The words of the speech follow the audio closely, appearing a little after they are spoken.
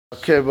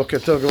Okay, good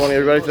morning,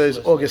 everybody. Today is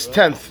August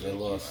 10th.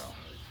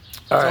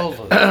 All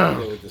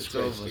right.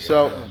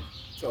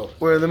 So,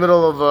 we're in the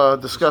middle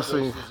of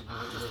discussing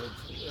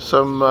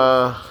some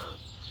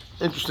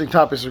interesting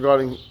topics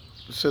regarding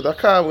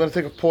Tzedaka. We're going to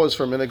take a pause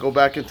for a minute, go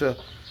back into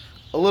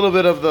a little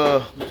bit of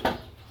the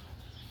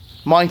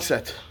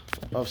mindset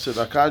of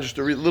Tzedaka, just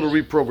a little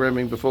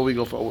reprogramming before we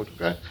go forward.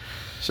 Okay.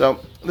 So,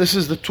 this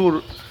is the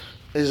tour,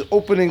 is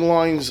opening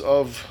lines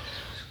of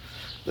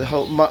the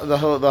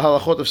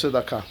halachot of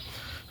Tzedaka.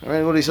 All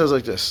right, what he says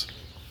like this: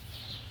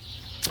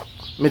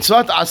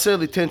 Mitzvat aseh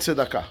liten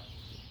tzedakah.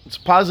 It's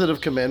a positive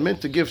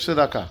commandment to give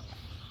tzedakah.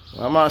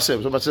 I'm not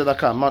saying about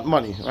tzedakah,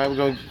 money. Right, we're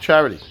going to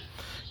charity.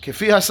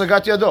 Kefi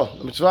hasagat yado.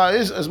 The mitzvah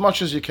is as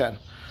much as you can.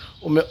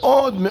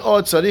 Umeod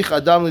meod tzarich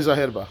adam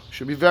lizaher ba.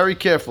 Should be very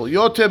careful.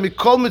 Yoter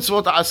mikol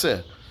mitzvot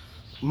aseh.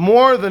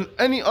 More than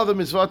any other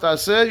mitzvot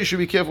aseh, you should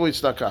be careful with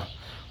tzedakah.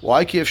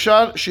 Why? Ki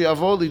efshar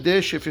sheyavo lidei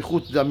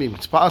shefichut damim.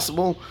 It's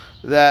possible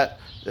that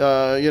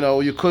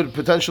you could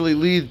potentially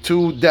lead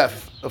to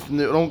death if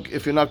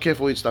you're not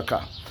careful with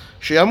tzedakah.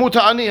 Sheyamut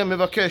ha'ani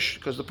ha'mevakesh,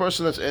 because the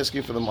person that's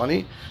asking for the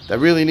money, that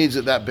really needs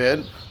it that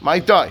bad,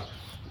 might die.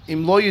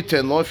 Im lo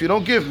yiten lo, if you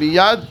don't give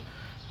miyad,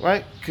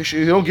 right?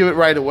 You don't give it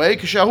right away.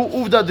 Kishahu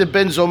uvda de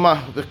ben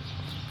zoma.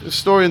 The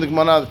story in the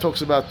Gemara that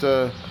talks about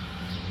it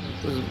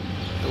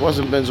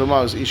wasn't ben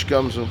zoma, it was ish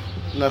gamzu,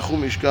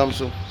 nachum ish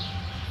gamzu.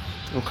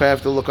 Okay, I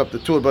have to look up the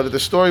tour, but the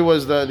story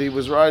was that he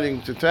was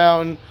riding to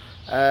town,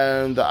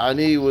 and the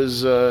ani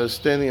was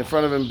standing in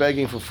front of him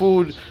begging for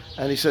food,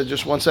 and he said,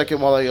 just 1 second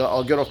while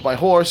I'll get off my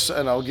horse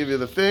and I'll give you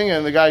the thing,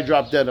 and the guy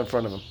dropped dead in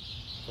front of him.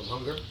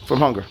 From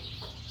hunger?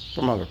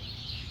 From hunger.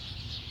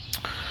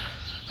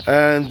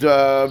 And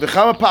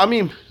v'chama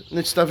pa'amim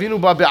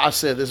nitztavinu ba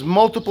be'aseh. There's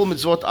multiple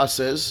mitzvot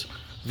asehs.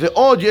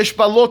 Ve'od yesh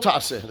ba lo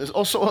ta'aseh. There's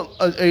also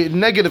a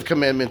negative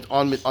commandment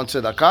on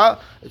tzedakah.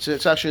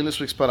 It's actually in this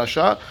week's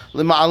parasha.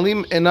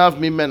 Lema'alim enav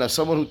mimena.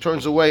 Someone who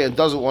turns away and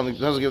doesn't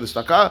give the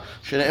tzedakah.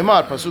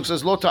 Shene'emar. Pasuk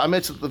says, lo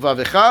ta'ametz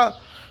levavecha.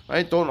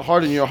 Right? Don't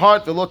harden your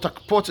heart. Ve'lo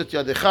takpotz et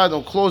yadecha.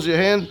 Don't close your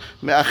hand.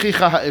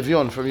 Me'achicha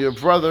ha'evyon. From your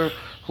brother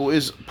who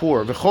is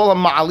poor. Ve'chol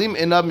ha'ma'alim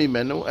enav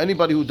mimenu.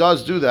 Anybody who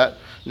does do that,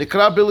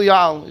 Nikra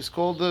Bilial is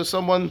called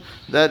someone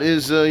that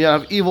is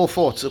have evil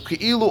thoughts.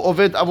 Ki'ilu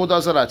oved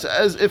avodah zarah. It's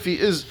as if he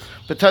is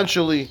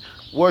potentially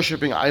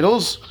worshipping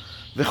idols.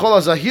 V'chol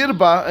ha'zahir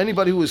ba.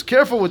 Anybody who is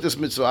careful with this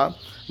mitzvah,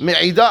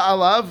 me'ida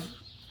alav.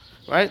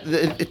 Right,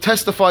 it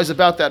testifies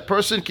about that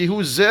person. Ki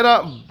hu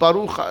zera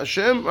baruch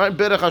Hashem. Right,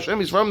 berach Hashem.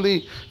 He's from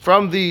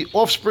the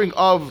offspring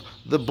of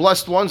the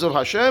blessed ones of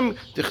Hashem.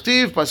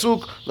 Tichtiv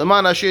pasuk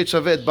leman Hashem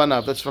tzavet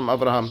banav. That's from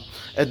Abraham.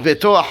 Et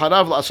beto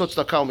aharav la'asot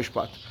tzedakah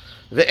u'mishpat.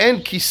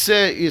 Ve'en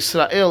kiseh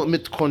Yisrael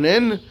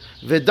mitkonen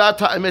ve'dat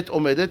ha'emet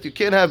omedet. You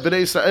can't have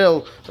Bnei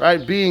Israel,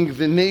 right, being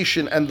the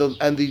nation and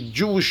the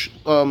Jewish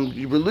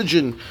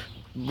religion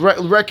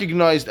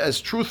recognized as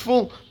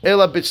truthful.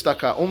 Ela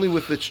b'tzedakah, only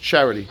with its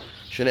charity.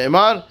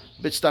 Shneimar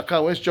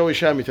b'tzedakah. Where's Joey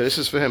Shamita? This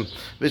is for him.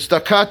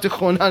 B'tzedakah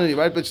tichonani,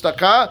 right?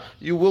 B'tzedakah,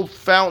 you will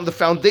found the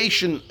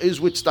foundation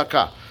is with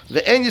tzedakah.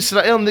 Ve'en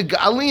Yisrael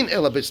nigalin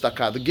ela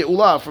b'tzedakah. The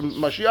Geulah from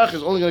Mashiach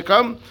is only going to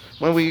come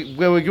when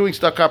we're doing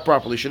tzedakah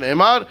properly.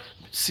 Shneimar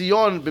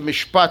Sion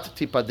b'mishpat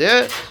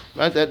tipadeh,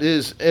 right? That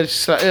is,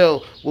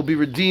 Israel will be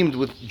redeemed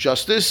with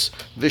justice.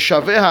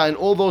 V'shaveha, and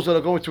all those that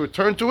are going to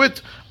return to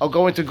it are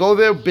going to go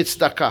there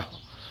b'tzedakah,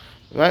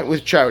 right?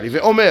 With charity.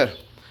 Ve'omer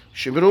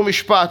Shemiru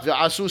mishpat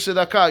ve'asu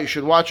tzedakah. You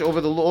should watch over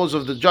the laws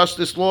of the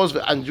justice laws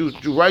and do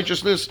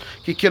righteousness.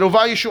 Ki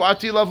kirova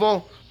yeshuati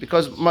lavo,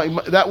 because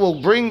that will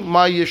bring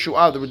my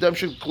Yeshua, the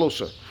redemption,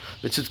 closer.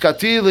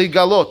 V'tzidkati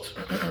ligalot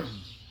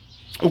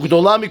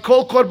ugdola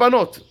mikol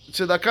korbanot.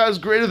 Tzedakah is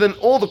greater than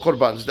all the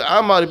korbans. The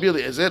Amar Rabbi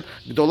Eliezer,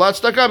 gdola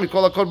tzedakah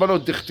mikol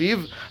korbanot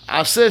dichtiv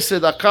aseh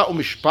tzedakah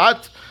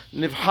umishpat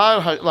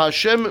nivhar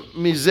laHashem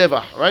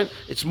mizevah. Right?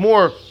 It's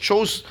more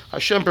chose.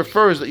 Hashem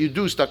prefers that you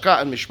do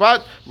tzedakah and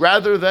mishpat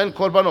rather than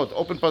korbanot.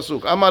 Open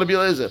pasuk. Amar Rabbi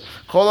Eliezer,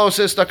 kol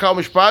haoseh tzedakah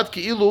umishpat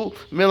ki'ilu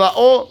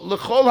melao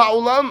lechol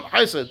ha'olam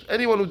chesed.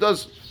 Anyone who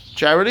does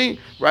charity,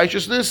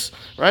 righteousness,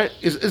 right,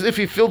 is as if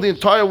he filled the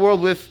entire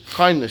world with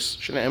kindness.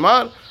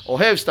 Shneimar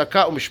ohev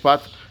tzedakah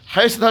umishpat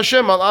chesed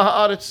Hashem al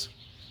haaretz.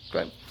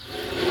 Okay.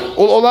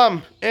 Ol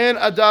olam en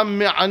adam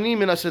me'ani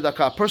min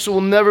tzedakah. A person will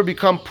never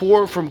become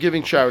poor from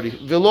giving charity.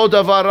 Velo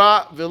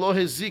davara velo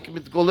hezik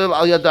mitgolel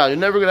al yada. You're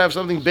never going to have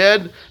something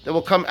bad that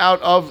will come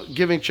out of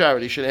giving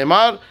charity.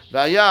 Shneimar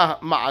v'aya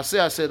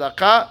ma'aseh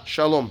tzedakah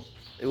shalom.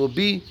 It will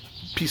be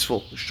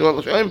peaceful.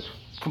 Shalom,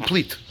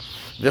 complete.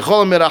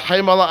 V'chol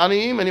merachem ala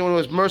aniyim. Anyone who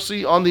has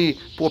mercy on the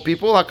poor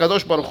people,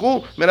 Hakadosh Baruch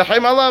Hu merachem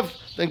alav,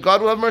 then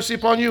God will have mercy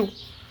upon you.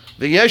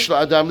 V'yesh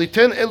la'adam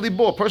liten el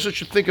libo. A person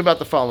should think about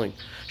the following: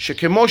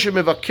 shekemo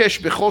shemevakesh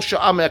bechol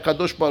sha'ah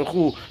me'akadosh baruch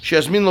hu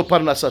sheyazmin lo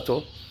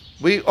parnasato.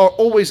 We are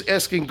always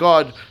asking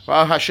God,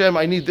 Hashem,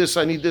 I need this,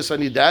 I need this, I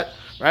need that.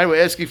 Right?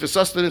 We're asking for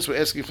sustenance,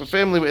 we're asking for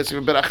family, we're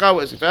asking for beracha,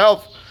 we're asking for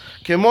health.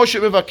 Kemo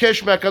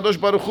shemevakesh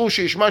me'akadosh baruch hu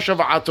sheishma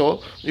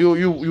shava'ato.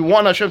 You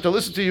want Hashem to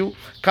listen to you.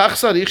 Kach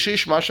sarich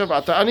sheishma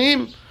shava'ata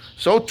aniyim.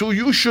 so too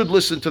you should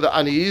listen to the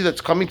ani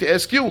that's coming to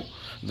ask you.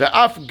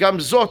 Ve'af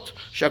gamzot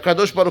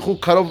shakadosh baruch hu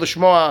karov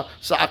l'shmoa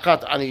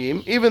sa'akat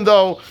aniyim. Even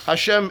though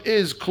Hashem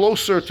is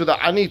closer to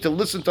the ani to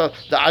listen to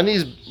the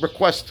ani's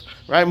request,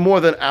 right, more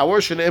than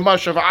ours. Shene'emar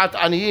shava'at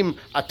aniyim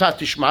atat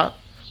tishma.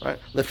 Right?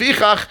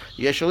 Lefichach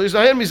yesh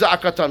lizaher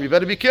miza'akatam. You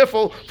better be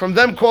careful from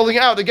them calling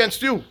out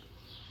against you.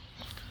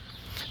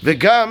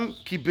 Vegam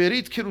ki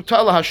berit kiruta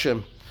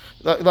laHashem.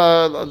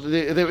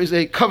 There is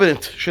a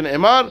covenant.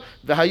 Shene'emar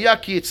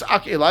v'haya ki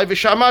yitzak elai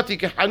v'shamati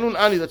kehanun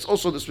ani. That's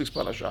also this week's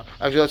parasha.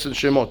 Actually, that's in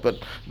Shemot, but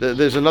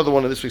there's another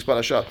one in this week's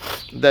parasha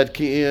that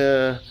ki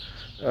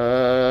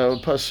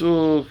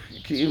pasuk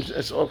ki im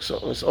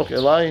esok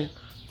elai.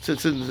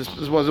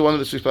 This was one of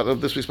this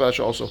week's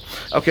parasha also.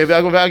 Okay,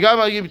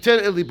 v'agam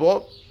yibter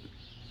elibo.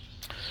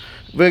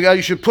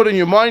 You should put in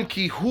your mind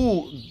ki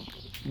hu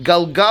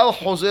galgal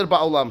hozer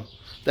ba'olam.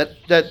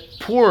 That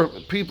poor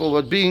people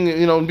are being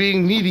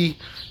needy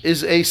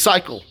is a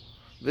cycle.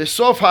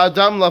 V'sof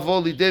ha'adam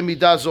lavo lidei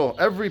midazo.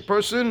 Every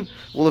person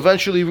will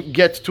eventually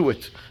get to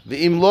it.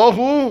 V'im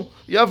lohu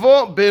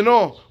yavo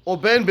beno or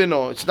ben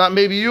beno. It's not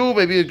maybe you,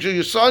 maybe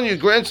your son, your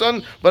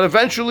grandson, but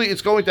eventually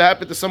it's going to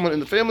happen to someone in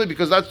the family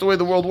because that's the way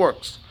the world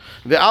works.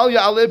 Ve'al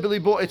ya'aleh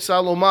b'libo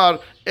etzah lomar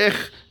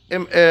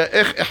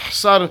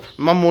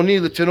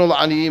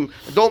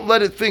don't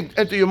let it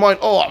enter your mind,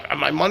 oh,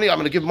 my money, I'm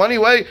going to give money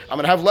away, I'm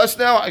going to have less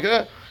now.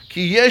 You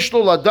should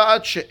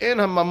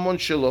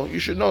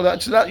know that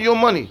it's not your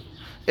money.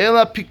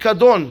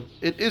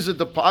 It is a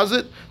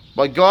deposit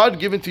by God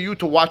given to you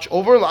to watch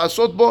over. That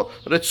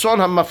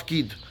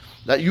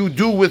you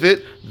do with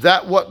it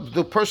that what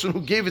the person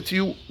who gave it to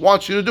you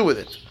wants you to do with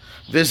it.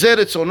 And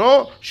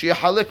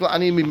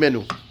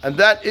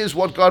that is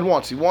what God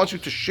wants. He wants you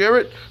to share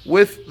it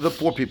with the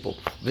poor people.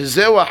 Guess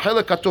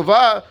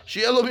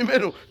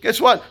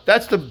what?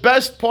 That's the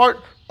best part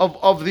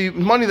of the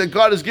money that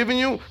God has given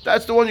you.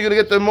 That's the one you're going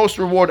to get the most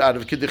reward out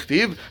of. That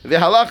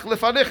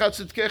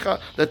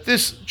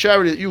this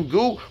charity that you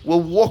do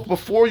will walk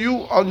before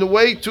you on the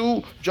way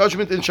to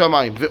judgment in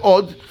Shamayim.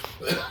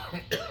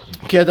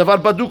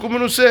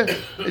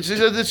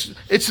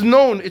 It's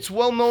known, it's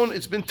well known,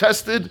 it's been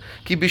tested.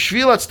 You're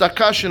not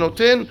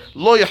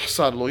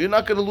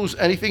going to lose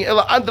anything.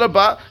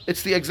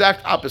 It's the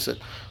exact opposite.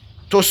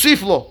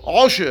 Tosiflo,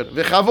 osher,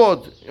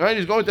 v'chavod. Right?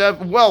 He's going to have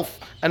wealth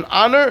and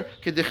honor.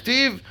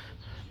 Kedichtiv,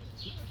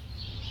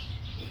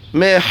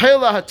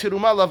 me'ehela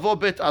hatiruma lavo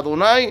bet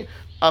Adonai,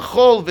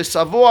 achol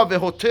v'savoa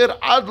v'hoter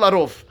ad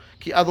larov.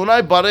 Ki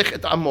Adonai barech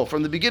et amo.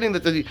 From the beginning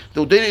that the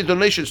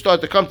donation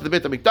started to come to the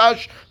Beit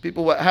HaMikdash,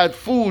 people had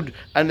food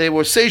and they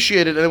were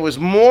satiated, and it was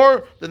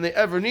more than they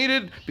ever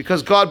needed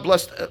because God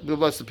blessed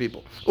the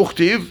people.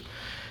 Uchtiv.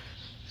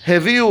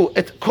 Heviu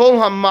et kol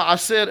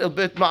ha-ma'aser el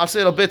bet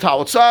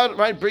ha'otzar,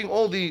 right? Bring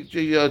all the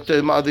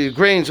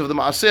grains of the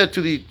ma'aser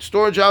to the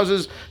storage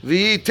houses.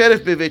 V'yi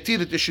teref beveti,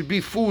 that there should be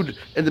food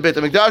in the Beit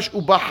HaMikdash.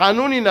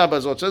 U'bachanuni na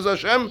bazot. Says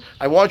Hashem,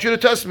 I want you to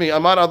test me.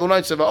 Amar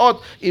Adonai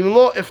Tzevaot, im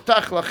lo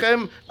eftach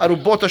lachem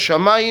arubot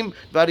ha-shamayim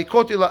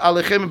v'arikoti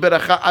alechem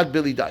beracha ad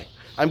belidai.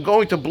 I'm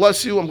going to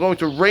bless you. I'm going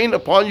to rain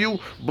upon you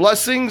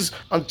blessings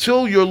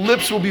until your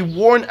lips will be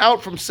worn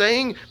out from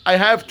saying, I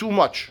have too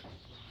much.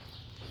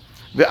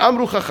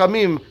 Ve'amru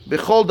chachamim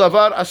bechol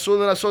davar asur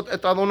l'nasot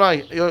et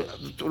Adonai.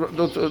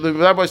 The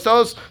rabbis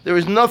tell us there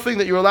is nothing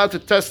that you're allowed to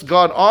test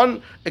God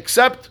on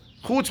except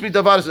chutz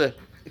midavar zeh,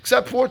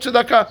 except for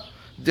tzedaka.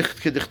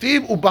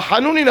 Kedichtiv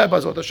u'bachanuni na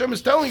bazot. Hashem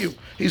is telling you.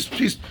 He's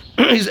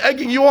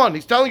egging you on.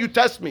 He's telling you,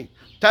 test me.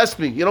 Test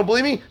me. You don't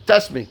believe me?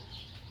 Test me.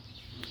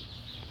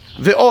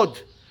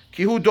 Ve'od.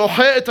 Ki hu dohe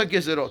et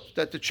ha-gezerot.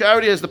 That the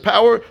charity has the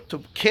power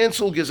to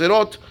cancel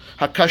gezerot,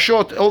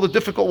 hakashot, all the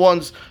difficult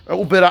ones.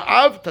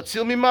 Ubera'av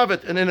tatzil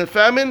mimavet. And in a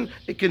famine,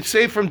 it can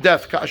save from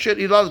death. Ka'asher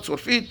ilal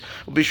tzorfit.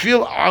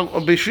 Bishvil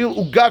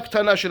ugak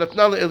tana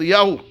shenatna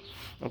le'Eliyahu.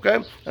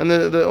 Okay? And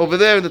over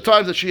there, in the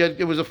times that she had,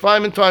 it was a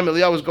famine time,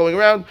 Eliyahu was going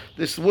around,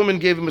 this woman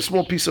gave him a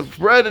small piece of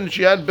bread, and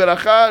she had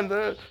beracha, and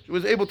she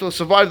was able to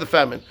survive the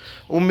famine.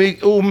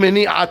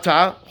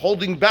 Umeni'ata,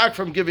 holding back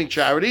from giving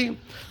charity.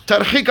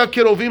 Tarchika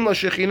kirovim la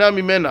shechina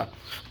mimena.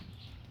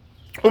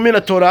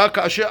 Umina Torah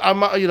ka'asher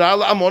ira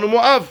la'amon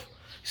u'mo'av.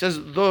 He says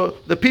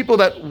the people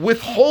that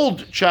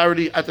withhold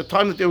charity at the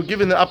time that they were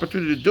given the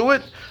opportunity to do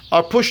it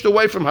are pushed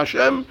away from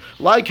Hashem,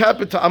 like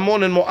happened to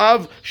Ammon and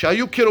Moab.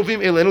 Shayu kirovim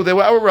elenu. They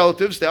were our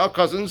relatives, they are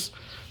cousins.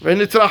 They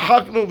were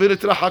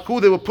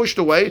pushed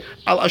away.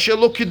 Al asher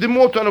lo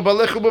kidimu otanu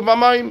balechu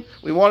b'mamayim.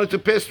 We wanted to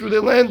pass through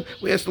their land.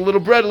 We asked a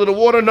little bread, a little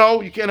water.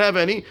 No, you can't have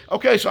any.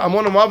 Okay, so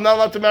Ammon and Moab not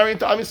allowed to marry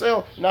into Am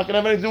Yisrael. You're not going to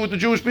have anything to do with the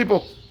Jewish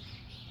people.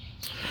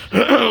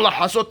 And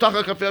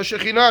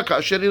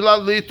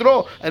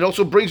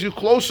also brings you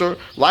closer,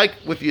 like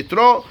with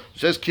Yitro. It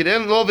says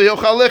Kiren lo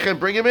ve'yochalech,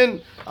 bring him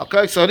in.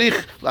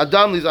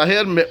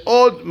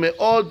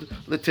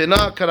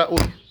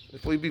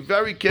 If we be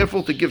very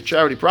careful to give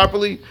charity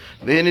properly.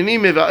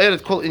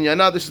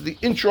 This is the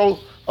intro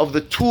of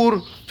the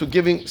tour to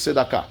giving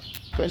tzedakah.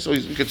 Okay, so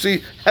you can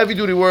see heavy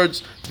duty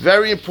words,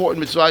 very important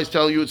mitzvah. I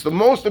tell you, it's the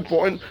most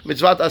important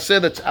mitzvah aseh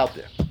that's out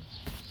there.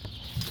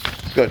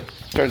 Good.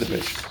 Turn the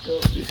page. So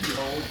this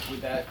goes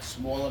with that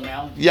small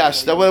amount?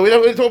 Yes. That way we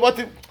don't talk about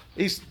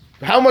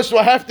how much do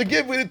I have to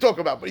give? We didn't talk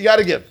about, but you got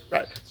to give,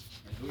 right?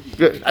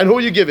 Good. And who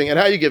are you giving and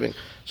how are you giving?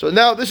 So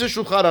now this is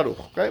Shulchan Aruch.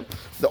 Okay.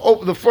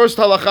 The first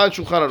halakha in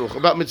Shulchan Aruch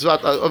about mitzvah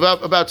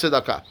about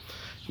tzedakah.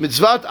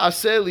 Mitzvat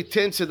aseh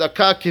liten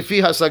tzedakah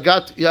kifi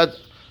hasagat yad.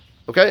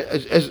 Okay,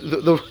 as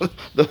the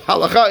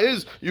halakha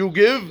is you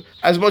give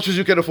as much as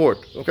you can afford.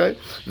 Okay,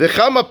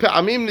 v'chama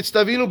pe'amim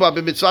nitztavinu ba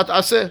b'mitzvat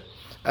aseh,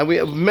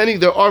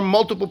 and there are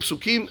multiple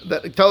psukim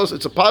that tell us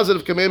it's a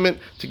positive commandment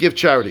to give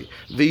charity.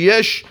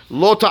 V'yesh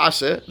lo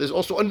ta'aseh, there's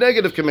also a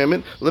negative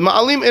commandment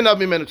l'ma'alim enav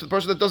mimenu, to the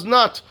person that does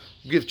not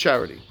give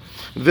charity.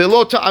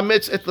 V'lo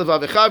ta'ametz et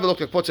levavecha v'lo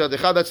kakpotz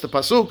yadecha, that's the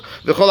pasuk.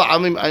 V'chol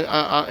ha'amim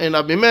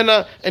enav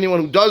mimena,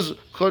 anyone who does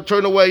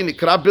turn away,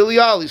 nikra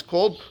bilial, he's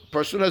called a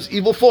person who has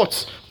evil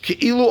thoughts.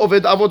 Ki'ilu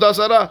oved avodah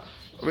zarah.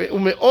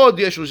 ומאוד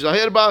יש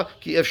להיזהר בה,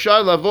 כי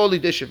אפשר לבוא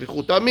לידי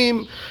שפיכות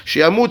דמים,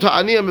 שימות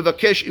העני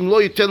המבקש אם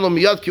לא ייתן לו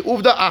מיד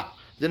כעובדה,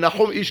 זה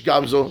נחום איש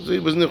גם זו.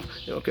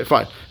 Okay,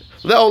 fine.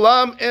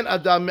 לעולם אין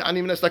אדם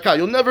מעני מן הצדקה.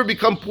 You'll never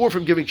become poor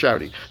from giving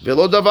charity.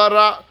 ולא דבר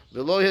רע,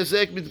 ולא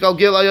היזק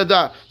מתגלגל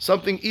הידה.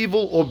 Something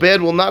evil or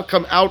bad will not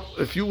come out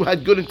if you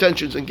had good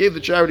intentions and gave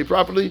the charity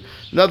properly.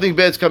 Nothing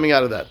bad's coming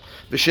out of that.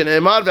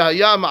 ושנאמר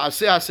והיה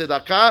מעשה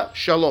הצדקה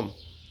שלום.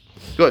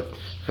 Good.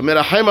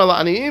 מרחם על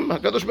העניים,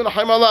 הקדוש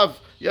מרחם עליו.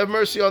 You have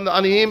mercy on the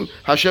aniyim,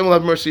 Hashem will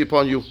have mercy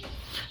upon you.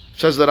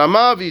 Says the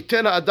Rama,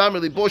 v'yiten ha'adam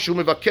elibo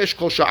shehu mevakesh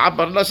kol sha'a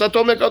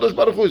parnasato me'kadosh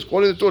baruch hu. He's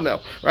quoting the Torah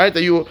now, right?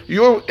 That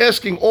you're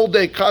asking all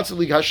day,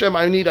 constantly, Hashem,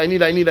 I need. And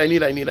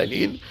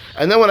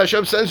then when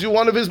Hashem sends you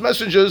one of His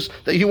messengers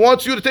that He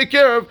wants you to take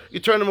care of, you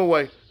turn him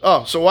away.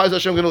 Oh, so why is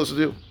Hashem going to listen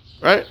to you,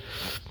 right?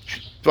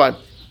 Fine.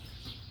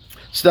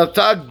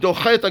 Tzedaka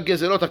dochet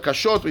ha'gezerot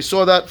ha'kashot. We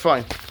saw that.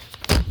 Fine.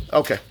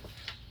 Okay.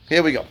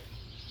 Here we go.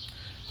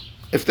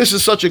 If this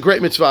is such a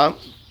great mitzvah,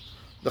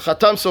 the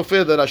Chatam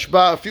Soffer, the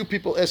Rashba, a few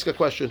people ask a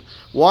question.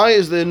 Why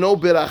is there no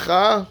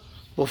beracha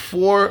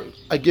before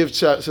I give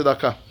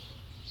tzedakah?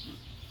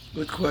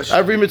 Good question.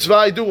 Every mitzvah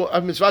I do,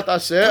 mitzvah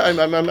aseh,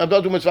 I'm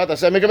about to do mitzvah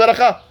aseh, I make a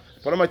beracha.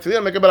 Put on my tefillin,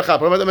 I make a beracha.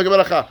 Put on my make a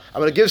beracha.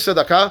 I'm going to give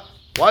tzedakah.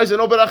 Why is there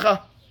no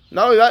beracha?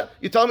 Not only that,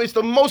 you tell me it's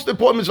the most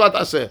important mitzvah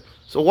aseh.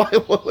 So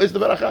where's the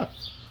beracha?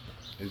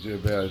 Is there a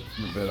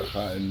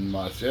beracha in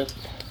Maaser?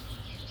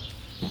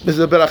 There's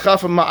a beracha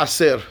from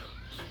Maaser.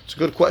 It's a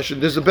good question.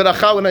 There's a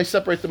beracha when I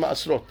separate the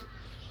ma'asrot.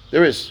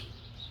 There is.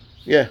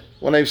 Yeah.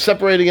 When I'm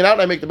separating it out,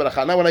 I make the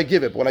beracha. Not when I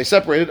give it. But when I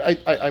separate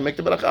it, I make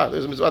the beracha.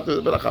 There's a mitzvah, there's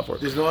a beracha for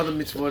it. There's no other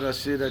mitzvah that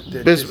say that.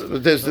 There's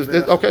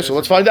okay, so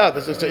let's find out.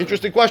 This is an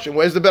interesting question.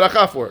 Where's the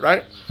beracha for it,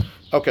 right?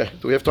 Okay.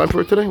 Do we have time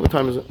for it today? What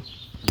time is it?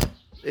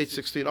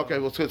 8:16. Okay,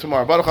 we'll see it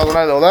tomorrow. Baruch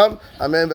Adonai Le'olam. Amen.